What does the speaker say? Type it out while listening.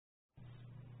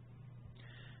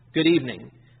Good evening.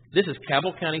 This is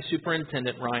Cabell County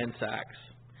Superintendent Ryan Sachs.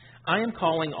 I am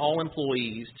calling all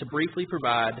employees to briefly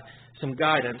provide some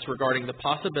guidance regarding the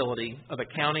possibility of a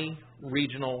county,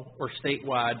 regional, or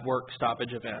statewide work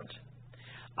stoppage event.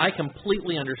 I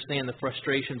completely understand the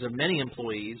frustrations of many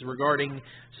employees regarding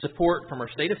support from our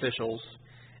state officials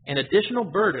and additional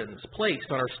burdens placed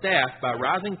on our staff by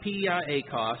rising PEIA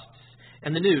costs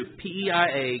and the new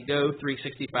PEIA Go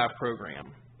 365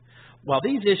 program. While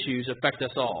these issues affect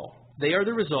us all, they are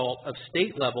the result of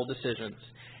state-level decisions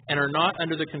and are not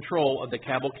under the control of the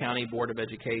Cabell County Board of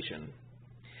Education.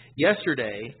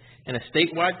 Yesterday, in a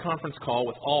statewide conference call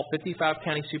with all 55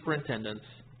 county superintendents,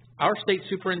 our state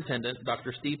superintendent,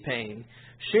 Dr. Steve Payne,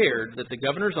 shared that the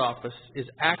governor's office is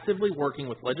actively working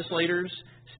with legislators,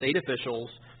 state officials,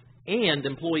 and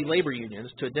employee labor unions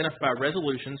to identify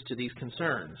resolutions to these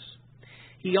concerns.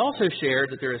 He also shared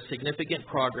that there is significant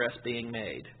progress being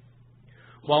made.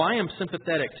 While I am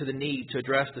sympathetic to the need to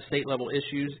address the state-level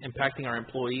issues impacting our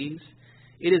employees,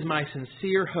 it is my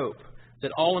sincere hope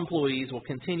that all employees will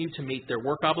continue to meet their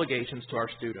work obligations to our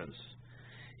students.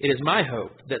 It is my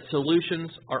hope that solutions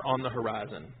are on the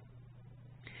horizon.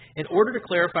 In order to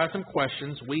clarify some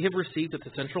questions we have received at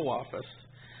the central office,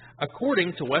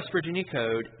 according to West Virginia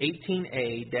Code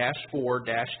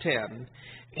 18A-4-10,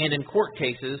 and in court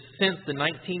cases since the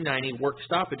 1990 work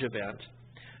stoppage event,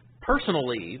 personal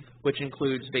leave, which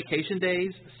includes vacation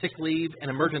days, sick leave, and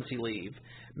emergency leave,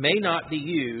 may not be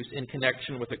used in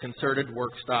connection with a concerted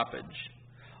work stoppage.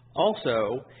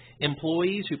 Also,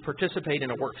 employees who participate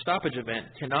in a work stoppage event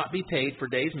cannot be paid for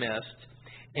days missed,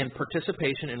 and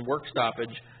participation in work stoppage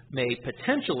may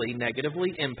potentially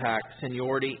negatively impact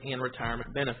seniority and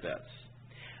retirement benefits.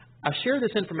 I share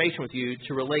this information with you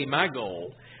to relay my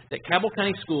goal that Cabell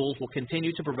County Schools will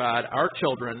continue to provide our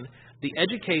children the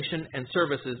education and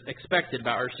services expected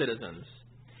by our citizens.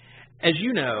 As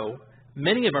you know,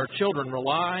 many of our children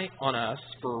rely on us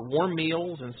for warm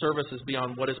meals and services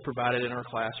beyond what is provided in our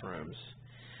classrooms.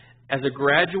 As a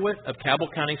graduate of Cabell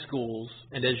County Schools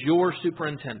and as your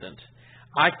superintendent,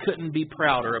 I couldn't be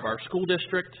prouder of our school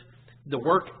district, the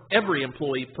work every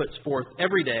employee puts forth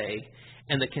every day,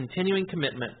 and the continuing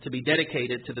commitment to be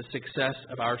dedicated to the success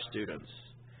of our students.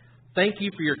 Thank you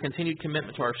for your continued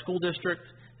commitment to our school district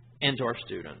and to our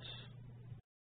students.